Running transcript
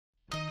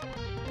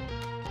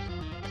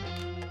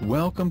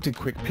Welcome to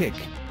Quick Pick.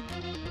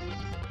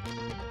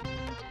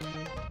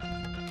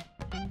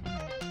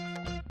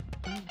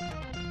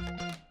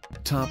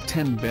 Top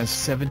 10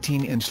 Best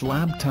 17-inch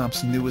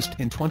Laptops Newest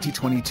in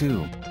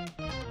 2022.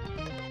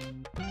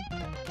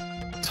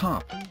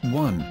 Top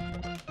 1.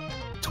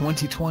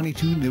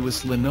 2022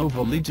 Newest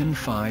Lenovo Legion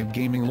 5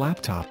 Gaming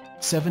Laptop,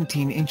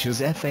 17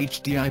 inches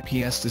FHD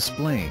IPS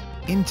display,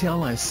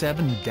 Intel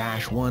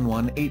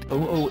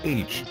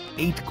i7-11800H,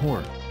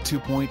 8-core,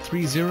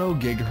 2.30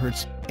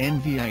 GHz,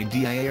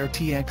 NVIDIA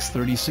RTX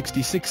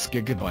 3066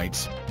 GB,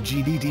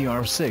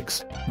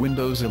 GDDR6,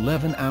 Windows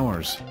 11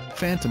 hours,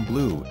 Phantom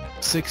Blue,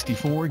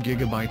 64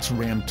 GB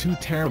RAM, 2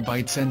 TB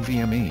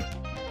NVMe.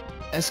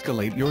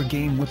 Escalate your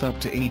game with up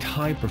to 8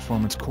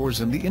 high-performance cores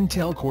in the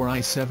Intel Core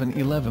i7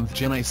 11th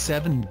Gen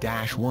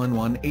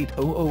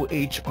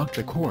i7-11800H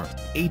octa-core,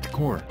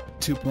 8-core,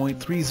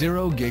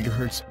 2.30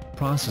 GHz,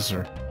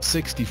 processor,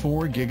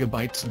 64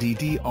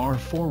 GB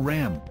DDR4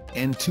 RAM,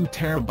 and 2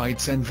 TB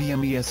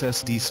NVMe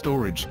SSD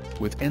storage,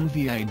 with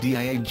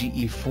NVIDIA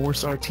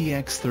GeForce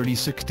RTX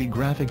 3060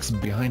 graphics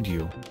behind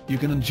you. You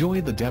can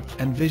enjoy the depth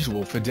and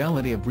visual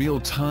fidelity of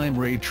real-time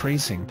ray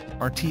tracing,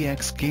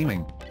 RTX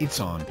gaming. It's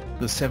on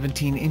the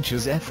 17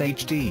 inches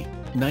FHD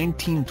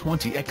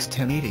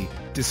 1920x1080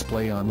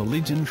 display on the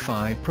Legion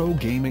 5 Pro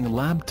gaming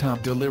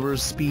laptop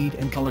delivers speed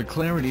and color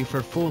clarity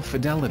for full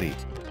fidelity.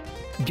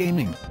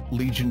 Gaming,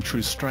 Legion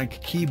True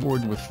Strike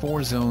keyboard with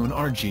 4-zone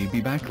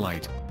RGB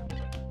backlight.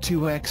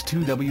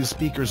 2x2W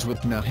speakers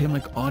with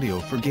Mahimic audio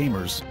for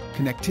gamers,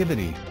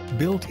 connectivity,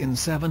 built-in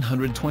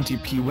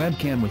 720p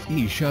webcam with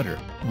e-shutter,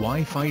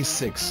 Wi-Fi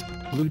 6,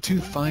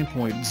 Bluetooth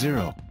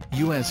 5.0,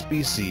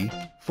 USB-C,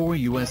 4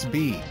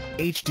 USB,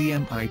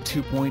 HDMI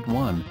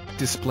 2.1,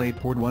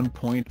 DisplayPort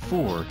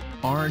 1.4,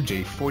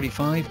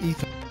 RJ45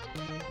 Ethernet.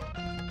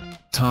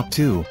 Top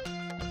 2.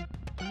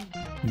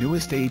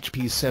 Newest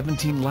HP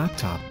 17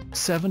 laptop,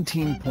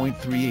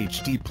 17.3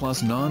 HD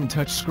plus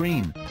non-touch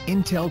screen,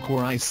 Intel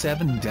Core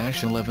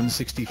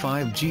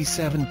i7-1165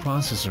 G7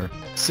 processor,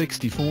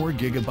 64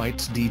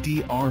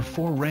 GB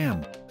DDR4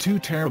 RAM, 2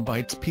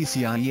 TB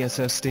PCIe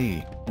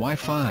SSD,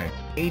 Wi-Fi,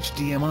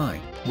 HDMI,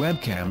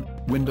 webcam,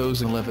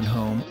 Windows 11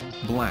 Home,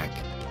 black.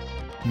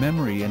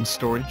 Memory and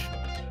storage.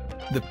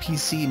 The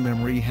PC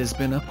memory has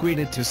been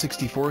upgraded to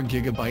 64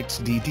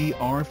 GB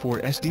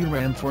DDR4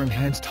 SDRAM for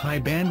enhanced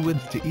high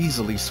bandwidth to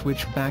easily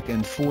switch back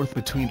and forth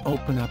between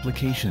open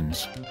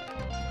applications.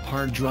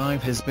 Hard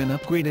drive has been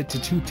upgraded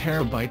to 2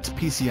 TB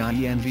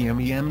PCIe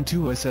NVMe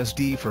M2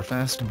 SSD for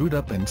fast boot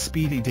up and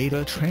speedy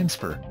data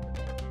transfer.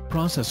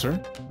 Processor.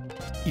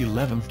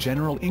 11th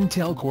General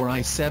Intel Core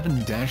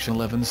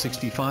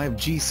i7-1165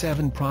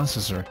 G7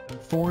 processor,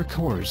 4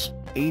 cores,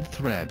 8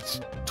 threads,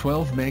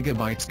 12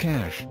 MB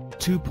cache,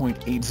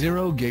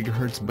 2.80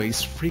 GHz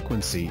base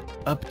frequency,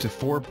 up to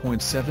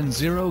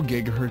 4.70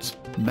 GHz,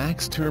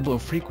 max turbo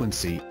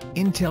frequency,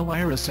 Intel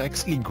Iris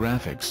Xe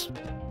graphics.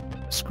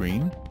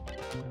 Screen.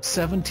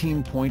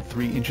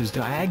 17.3 inches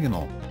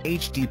diagonal,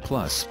 HD+,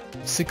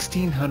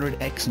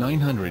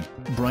 1600x900,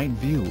 bright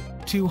view,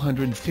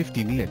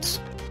 250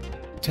 nits.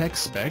 Tech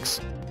specs.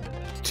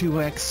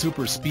 2x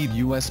Super Speed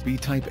USB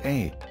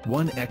Type-A,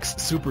 1x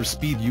Super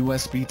Speed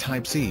USB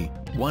Type-C,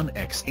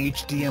 1x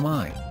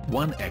HDMI,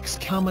 1x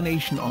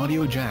combination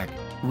audio jack,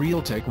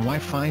 Realtek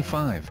Wi-Fi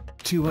 5,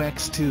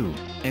 2x2,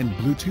 and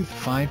Bluetooth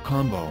 5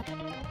 combo.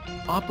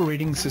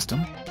 Operating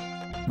system.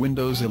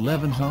 Windows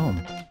 11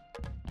 Home.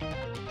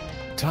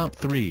 Top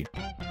 3.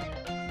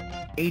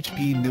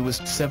 HP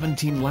newest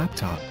 17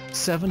 laptop,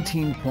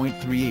 17.3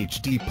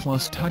 HD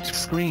plus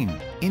touchscreen,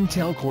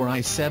 Intel Core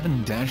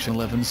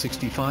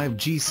i7-1165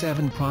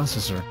 G7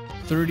 processor,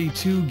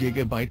 32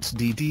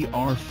 GB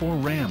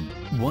DDR4 RAM,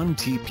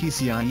 1T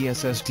PCIe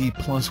SSD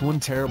plus 1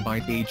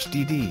 TB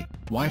HDD,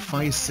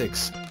 Wi-Fi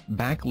 6,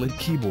 backlit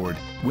keyboard,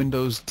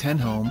 Windows 10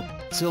 Home,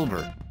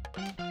 silver.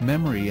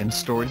 Memory and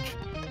storage.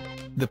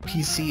 The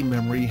PC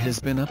memory has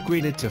been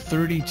upgraded to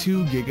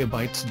 32 GB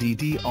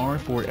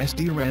DDR4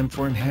 SDRAM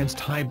for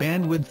enhanced high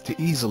bandwidth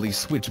to easily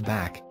switch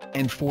back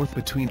and forth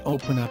between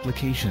open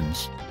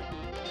applications.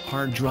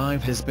 Hard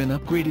drive has been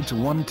upgraded to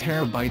 1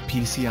 TB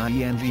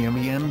PCIe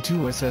NVMe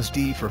M2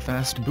 SSD for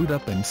fast boot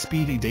up and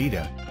speedy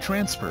data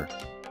transfer.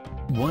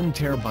 1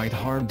 TB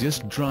hard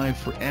disk drive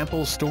for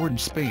ample storage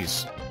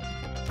space.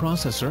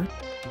 Processor.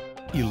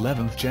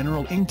 11th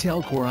General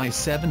Intel Core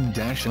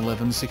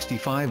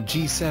i7-1165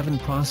 G7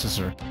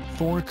 processor,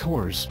 4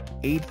 cores,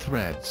 8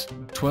 threads,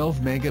 12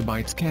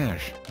 MB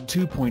cache,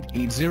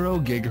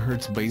 2.80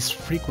 GHz base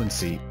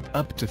frequency,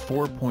 up to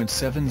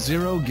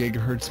 4.70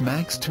 GHz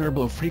max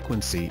turbo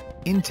frequency,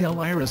 Intel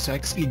Iris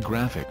Xe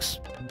graphics.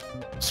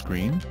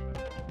 Screen.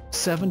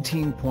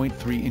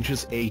 17.3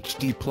 inches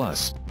HD+,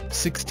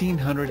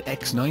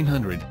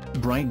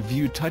 1600x900, bright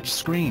view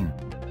touchscreen.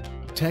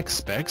 Tech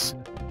specs.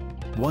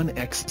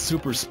 1x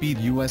Super Speed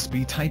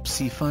USB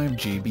Type-C 5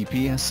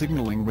 Gbps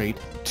signaling rate,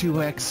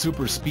 2x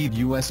Super Speed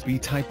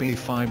USB Type-A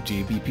 5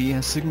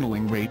 Gbps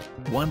signaling rate,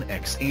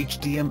 1x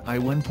HDMI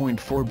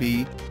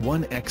 1.4b,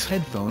 1x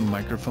headphone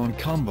microphone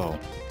combo.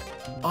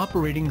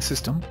 Operating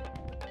system.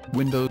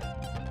 Windows.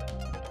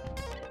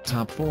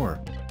 Top 4.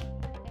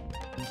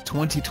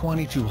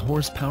 2022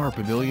 horsepower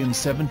Pavilion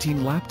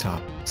 17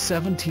 laptop,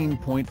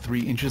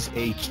 17.3 inches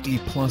HD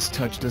plus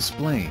touch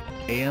display,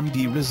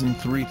 AMD Ryzen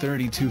 3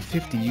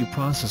 3250U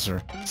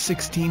processor,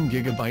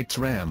 16GB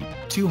RAM,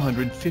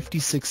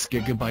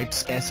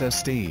 256GB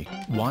SSD,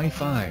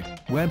 Wi-Fi,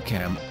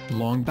 webcam,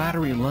 long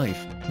battery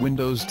life,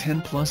 Windows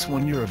 10 plus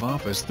 1 year of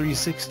Office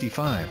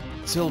 365,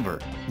 silver,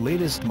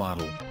 latest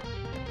model.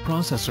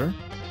 Processor?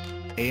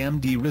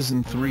 AMD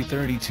Ryzen 3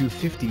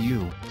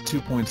 3250U,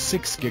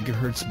 2.6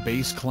 GHz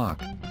base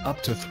clock,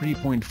 up to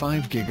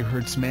 3.5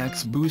 GHz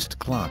max boost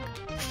clock,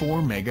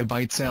 4 MB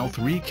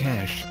L3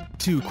 cache,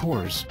 2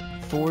 cores,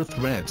 4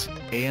 threads,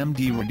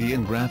 AMD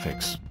Radeon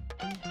graphics.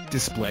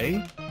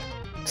 Display?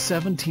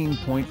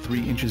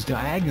 17.3 inches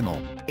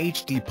diagonal,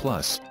 HD+,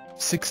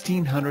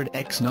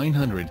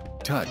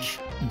 1600x900, touch,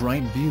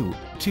 bright view,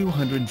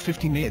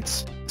 250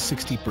 nits,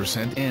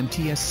 60%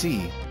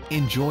 NTSC.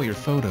 Enjoy your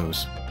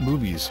photos,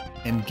 movies,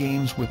 and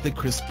games with the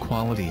crisp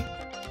quality.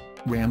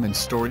 RAM and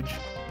storage?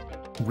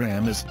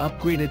 RAM is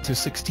upgraded to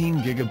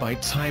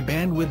 16GB high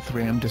bandwidth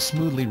RAM to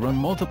smoothly run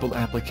multiple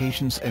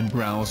applications and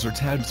browser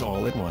tabs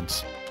all at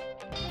once.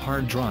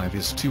 Hard drive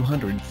is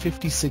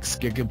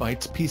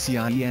 256GB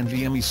PCIe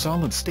NVMe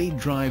solid-state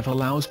drive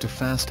allows to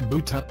fast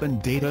boot up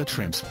and data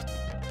trims.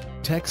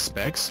 Tech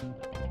specs?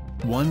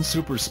 1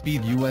 super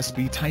speed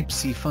USB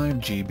Type-C 5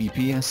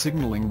 Gbps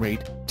signaling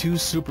rate, 2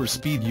 super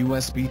speed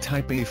USB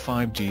Type-A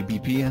 5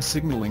 Gbps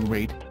signaling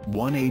rate,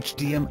 1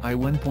 HDMI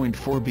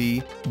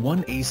 1.4b,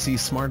 1 AC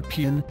Smart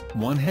PIN,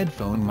 1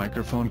 headphone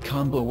microphone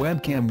combo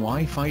webcam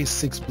Wi-Fi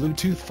 6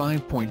 Bluetooth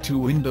 5.2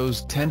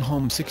 Windows 10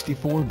 Home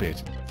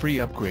 64-bit,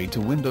 free upgrade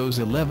to Windows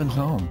 11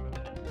 Home.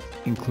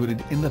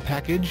 Included in the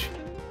package?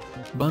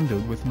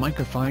 Bundled with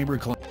microfiber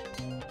cloth.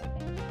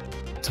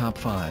 Top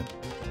 5.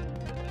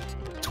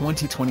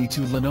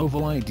 2022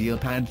 Lenovo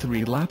IdeaPad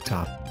 3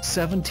 laptop,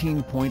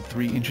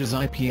 17.3 inches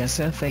IPS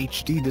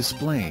FHD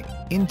display,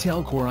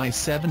 Intel Core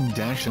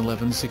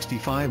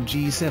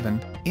i7-1165G7,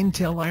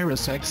 Intel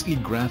Iris Xe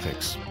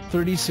graphics,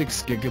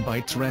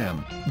 36GB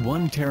RAM,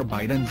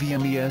 1TB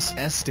NVMe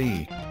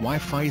SSD,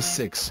 Wi-Fi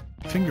 6,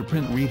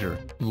 fingerprint reader,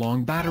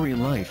 long battery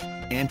life,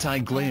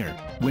 anti-glare,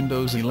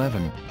 Windows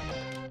 11.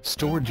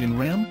 Storage and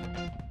RAM?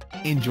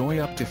 Enjoy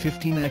up to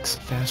 15x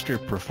faster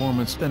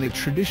performance than a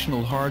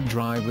traditional hard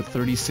drive with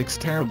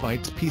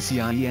 36TB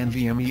PCIe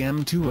NVMe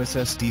M2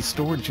 SSD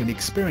storage and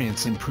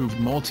experience improved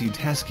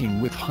multitasking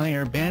with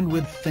higher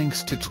bandwidth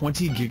thanks to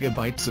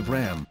 20GB of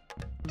RAM.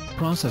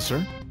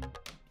 Processor?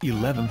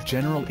 11th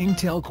General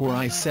Intel Core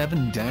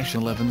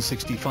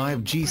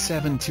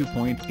i7-1165G7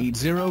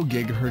 2.80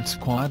 GHz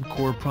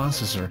quad-core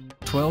processor,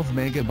 12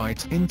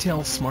 MB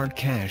Intel Smart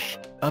Cache,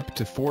 up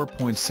to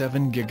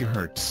 4.7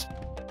 GHz.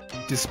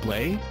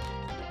 Display?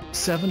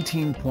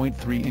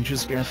 17.3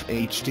 inches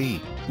FHD,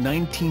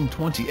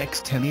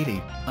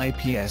 1920x1080,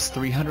 IPS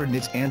 300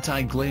 nits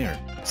anti-glare,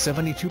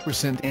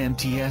 72%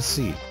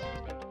 NTSC.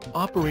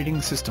 Operating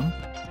system?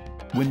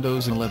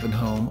 Windows 11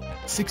 Home,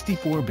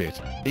 64-bit,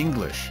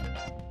 English.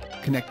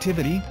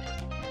 Connectivity?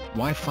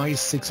 Wi-Fi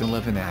 6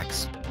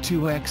 11x,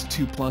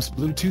 2x2 plus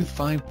Bluetooth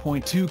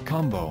 5.2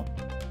 combo.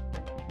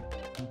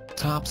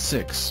 Top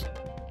 6.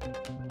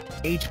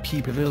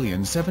 HP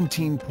Pavilion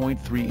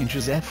 17.3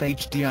 inches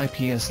FHD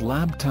IPS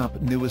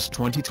laptop newest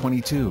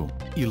 2022,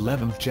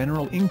 11th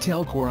General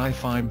Intel Core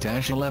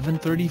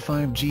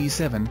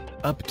i5-1135G7,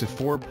 up to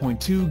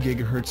 4.2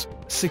 GHz,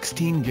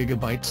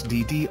 16GB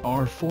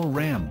DDR4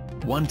 RAM,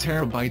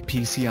 1TB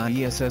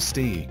PCIe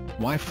SSD,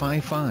 Wi-Fi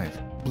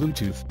 5,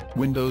 Bluetooth,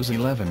 Windows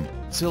 11,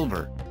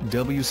 Silver,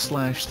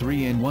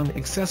 W/3-in-1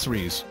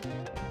 accessories.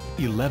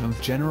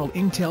 11th General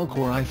Intel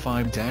Core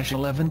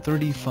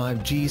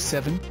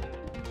i5-1135G7,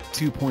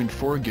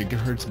 2.4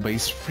 GHz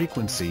base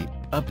frequency,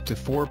 up to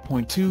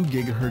 4.2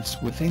 GHz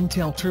with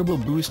Intel Turbo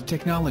Boost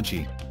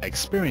technology,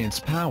 experience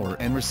power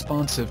and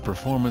responsive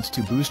performance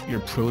to boost your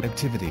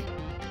productivity.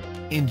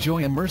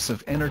 Enjoy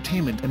immersive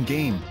entertainment and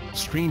game,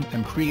 stream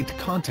and create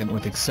content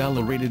with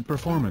accelerated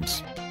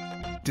performance.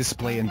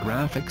 Display and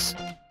graphics?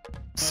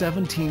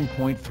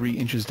 17.3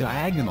 inches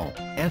diagonal,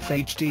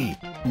 FHD,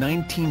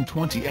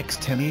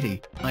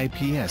 1920x1080,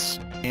 IPS,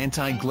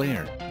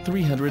 anti-glare,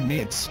 300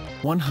 nits,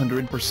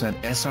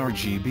 100%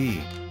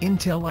 sRGB,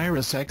 Intel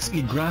Iris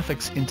Xe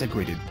graphics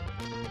integrated.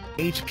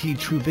 HP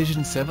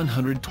TrueVision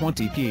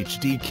 720p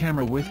HD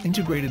camera with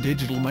integrated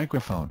digital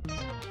microphone.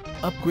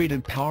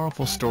 Upgraded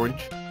powerful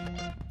storage?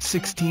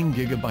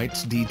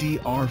 16GB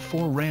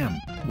DDR4 RAM,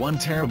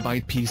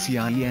 1TB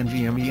PCIe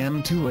NVMe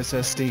M2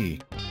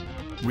 SSD.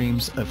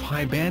 Reams of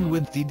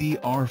high-bandwidth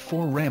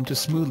DDR4 RAM to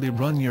smoothly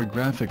run your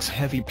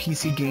graphics-heavy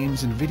PC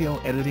games and video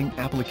editing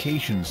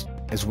applications,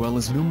 as well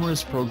as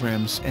numerous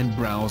programs and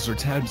browser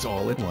tabs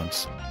all at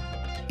once.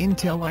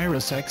 Intel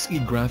Iris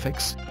Xe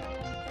graphics?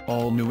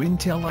 All new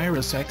Intel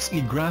Iris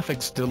Xe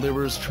graphics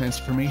delivers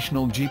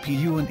transformational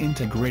GPU and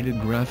integrated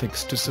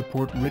graphics to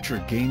support richer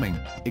gaming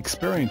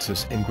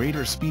experiences and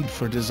greater speed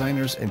for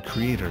designers and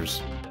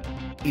creators.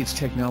 Its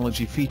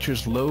technology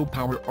features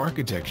low-power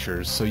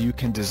architectures so you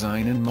can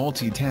design and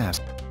multitask.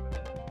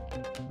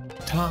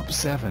 Top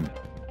 7.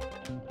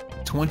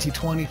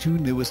 2022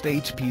 newest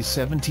HP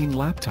 17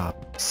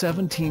 laptop,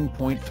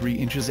 17.3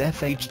 inches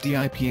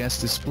FHD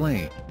IPS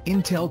display,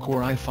 Intel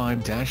Core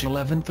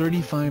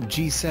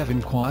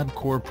i5-1135G7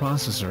 quad-core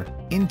processor,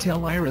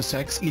 Intel Iris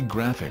Xe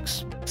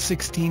graphics,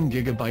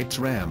 16GB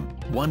RAM,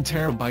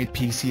 1TB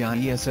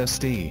PCIe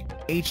SSD,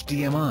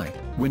 HDMI,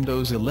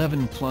 Windows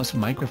 11 Plus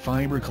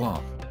microfiber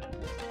cloth.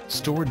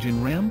 Storage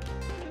in RAM?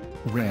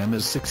 RAM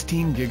is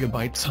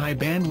 16GB high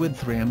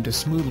bandwidth RAM to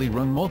smoothly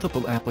run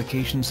multiple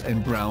applications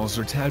and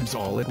browser tabs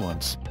all at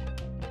once.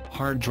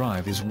 Hard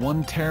drive is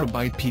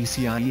 1TB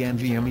PCIe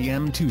NVMe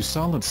M2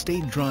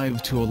 solid-state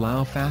drive to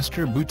allow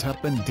faster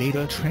boot-up and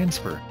data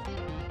transfer.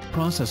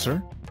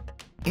 Processor?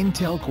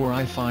 Intel Core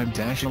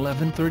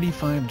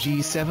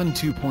i5-1135G7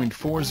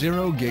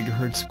 2.40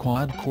 GHz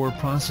quad-core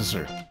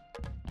processor.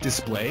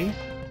 Display?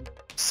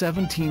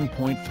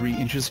 17.3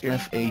 inches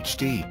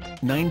FHD,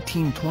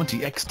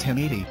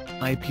 1920x1080,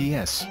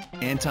 IPS,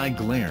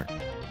 anti-glare.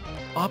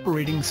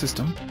 Operating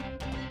system?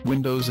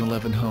 Windows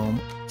 11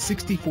 Home,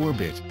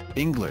 64-bit,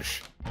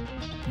 English.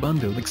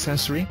 Bundled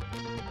accessory?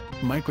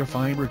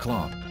 Microfiber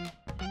cloth.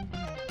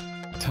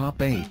 Top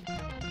 8.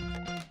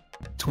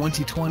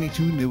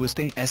 2022 newest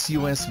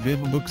ASUS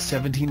VivoBook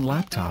 17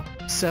 laptop,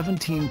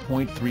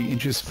 17.3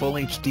 inches Full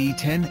HD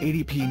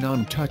 1080p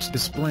non-touch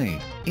display,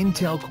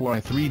 Intel Core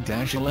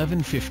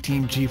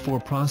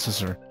i3-1115G4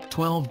 processor,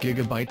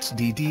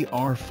 12GB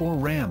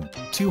DDR4 RAM,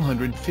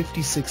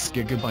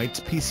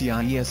 256GB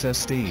PCIe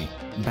SSD,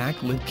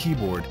 backlit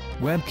keyboard,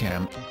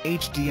 webcam,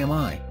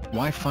 HDMI,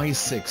 Wi-Fi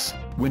 6,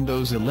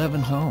 Windows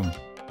 11 Home.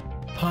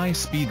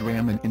 High-speed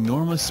RAM and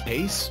enormous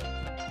space?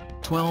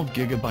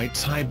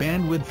 12GB high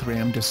bandwidth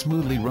RAM to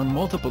smoothly run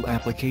multiple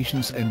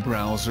applications and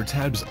browser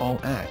tabs all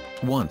at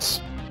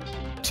once.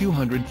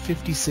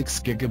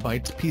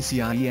 256GB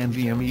PCIe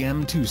NVMe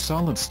M2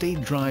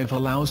 solid-state drive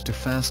allows to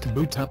fast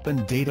boot-up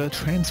and data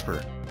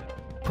transfer.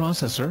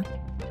 Processor?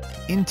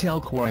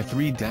 Intel Core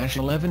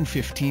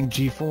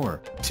i3-1115G4,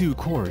 2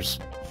 cores,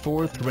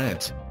 4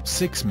 threads,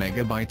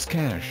 6MB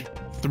cache,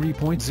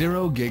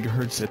 3.0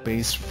 GHz at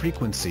base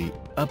frequency,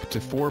 up to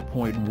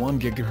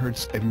 4.1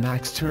 GHz at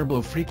max turbo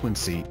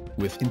frequency,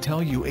 with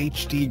Intel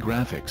UHD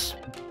graphics.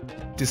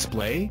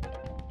 Display?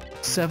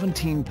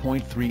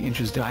 17.3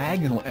 inches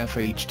diagonal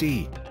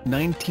FHD,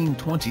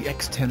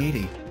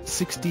 1920x1080,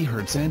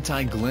 60Hz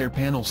anti-glare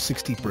panel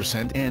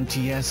 60%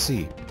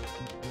 NTSC.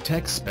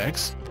 Tech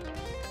specs?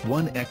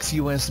 1x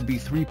USB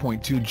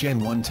 3.2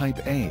 Gen 1 Type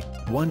A,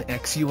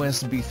 1x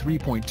USB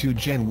 3.2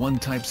 Gen 1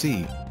 Type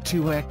C,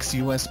 2x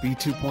USB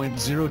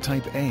 2.0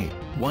 Type A,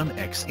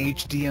 1x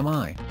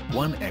HDMI,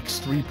 1x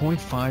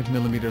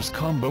 3.5mm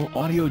combo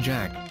audio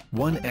jack,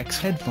 1x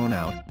headphone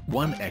out,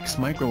 1x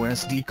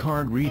microSD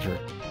card reader.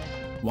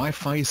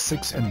 Wi-Fi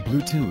 6 and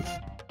Bluetooth.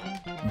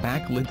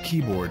 Backlit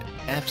keyboard,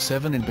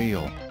 F7 and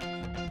Bail.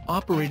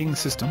 Operating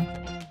system?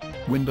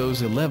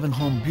 Windows 11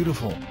 Home.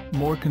 Beautiful,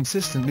 more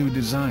consistent new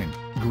design,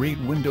 great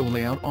window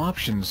layout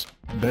options,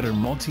 better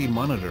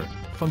multi-monitor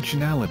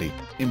functionality,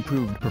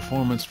 improved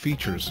performance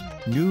features,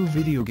 new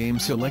video game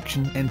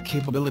selection and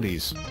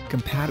capabilities,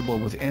 compatible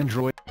with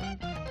Android.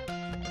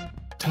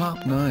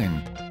 Top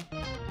 9.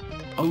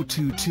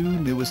 022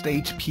 newest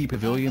HP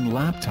Pavilion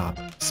laptop,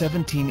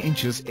 17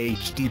 inches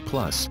HD+,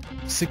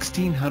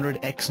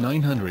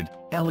 1600x900,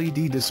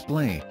 LED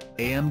display,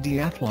 AMD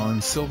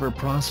Athlon Silver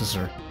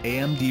processor,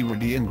 AMD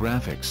Radeon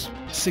graphics,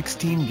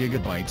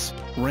 16GB,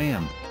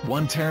 RAM,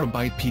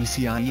 1TB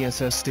PCIe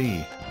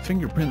SSD,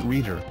 Fingerprint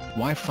reader,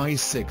 Wi-Fi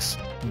 6,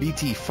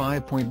 BT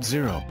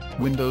 5.0,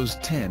 Windows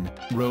 10,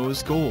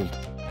 Rose Gold.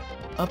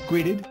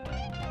 Upgraded?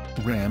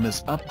 RAM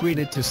is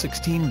upgraded to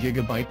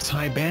 16GB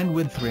high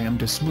bandwidth RAM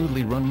to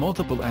smoothly run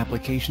multiple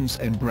applications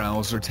and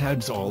browser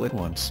tabs all at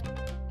once.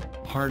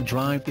 Hard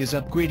drive is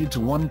upgraded to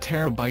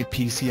 1TB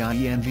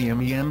PCIe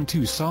NVMe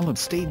M2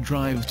 solid-state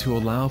drive to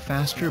allow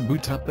faster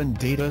boot-up and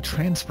data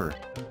transfer.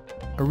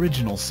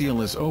 Original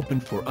seal is open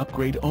for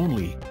upgrade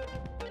only.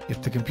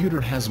 If the computer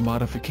has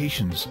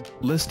modifications,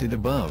 listed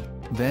above,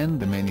 then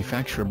the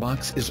manufacturer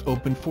box is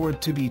open for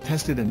it to be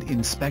tested and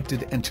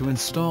inspected and to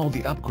install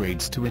the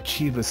upgrades to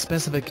achieve the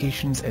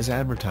specifications as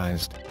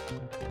advertised.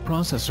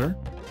 Processor?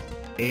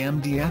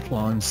 AMD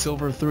Athlon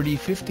Silver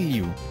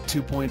 3050U,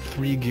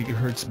 2.3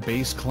 GHz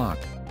base clock,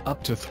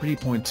 up to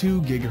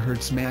 3.2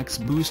 GHz max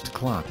boost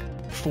clock,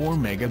 4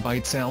 MB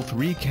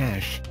L3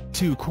 cache,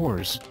 2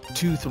 cores,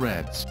 2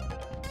 threads.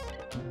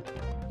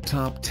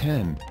 Top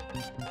 10.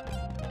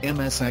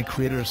 MSI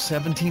Creator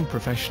 17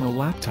 Professional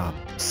Laptop,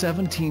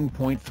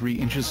 17.3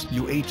 inches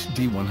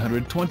UHD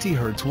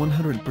 120Hz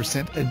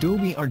 100%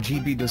 Adobe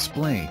RGB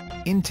display,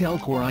 Intel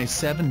Core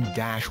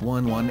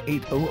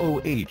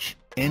i7-11800H,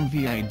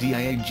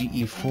 NVIDIA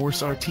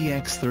GeForce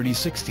RTX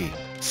 3060,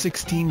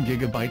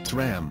 16GB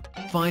RAM,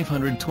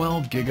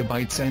 512GB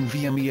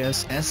NVMe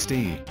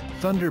SSD,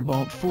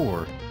 Thunderbolt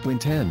 4, Win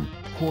 10,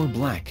 Core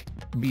Black,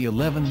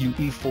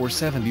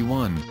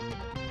 B11UE471.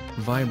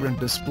 Vibrant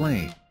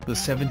display, The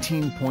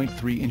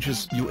 17.3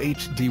 inches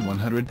UHD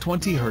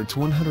 120Hz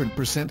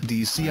 100%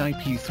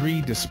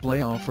 DCI-P3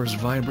 display offers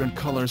vibrant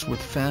colors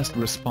with fast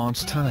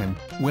response time,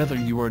 whether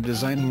you are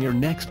designing your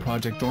next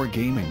project or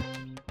gaming.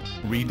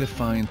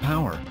 Redefine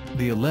power.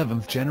 The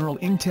 11th General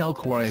Intel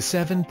Core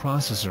i7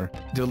 processor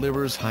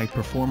delivers high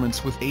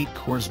performance with 8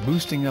 cores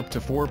boosting up to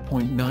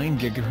 4.9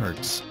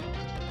 GHz.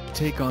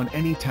 Take on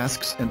any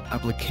tasks and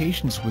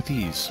applications with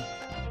ease.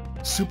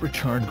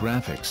 Supercharged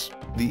graphics.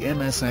 The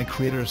MSI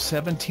Creator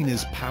 17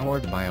 is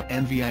powered by a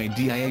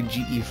NVIDIA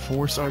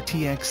GeForce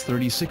RTX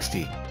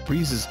 3060,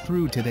 breezes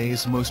through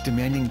today's most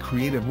demanding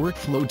creative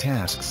workflow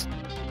tasks.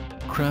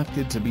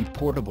 Crafted to be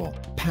portable,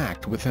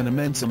 packed with an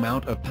immense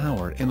amount of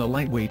power in a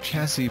lightweight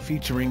chassis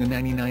featuring a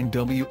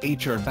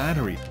 99Wh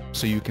battery,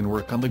 so you can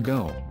work on the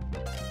go.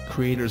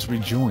 Creators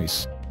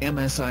rejoice.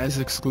 MSI's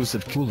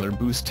exclusive Cooler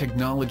Boost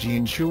technology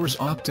ensures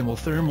optimal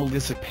thermal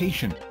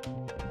dissipation.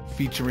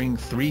 Featuring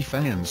 3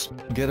 fans,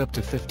 get up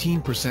to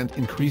 15%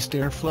 increased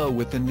airflow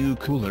with the new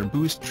Cooler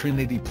Boost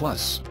Trinity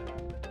Plus.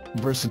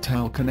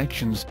 Versatile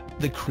connections.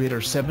 The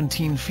Creator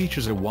 17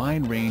 features a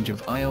wide range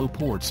of I/O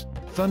ports,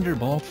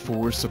 Thunderbolt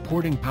 4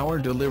 supporting power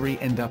delivery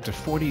and up to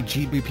 40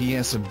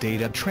 Gbps of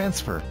data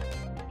transfer.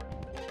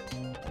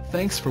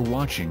 Thanks for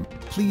watching.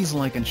 Please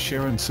like and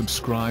share and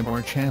subscribe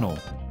our channel.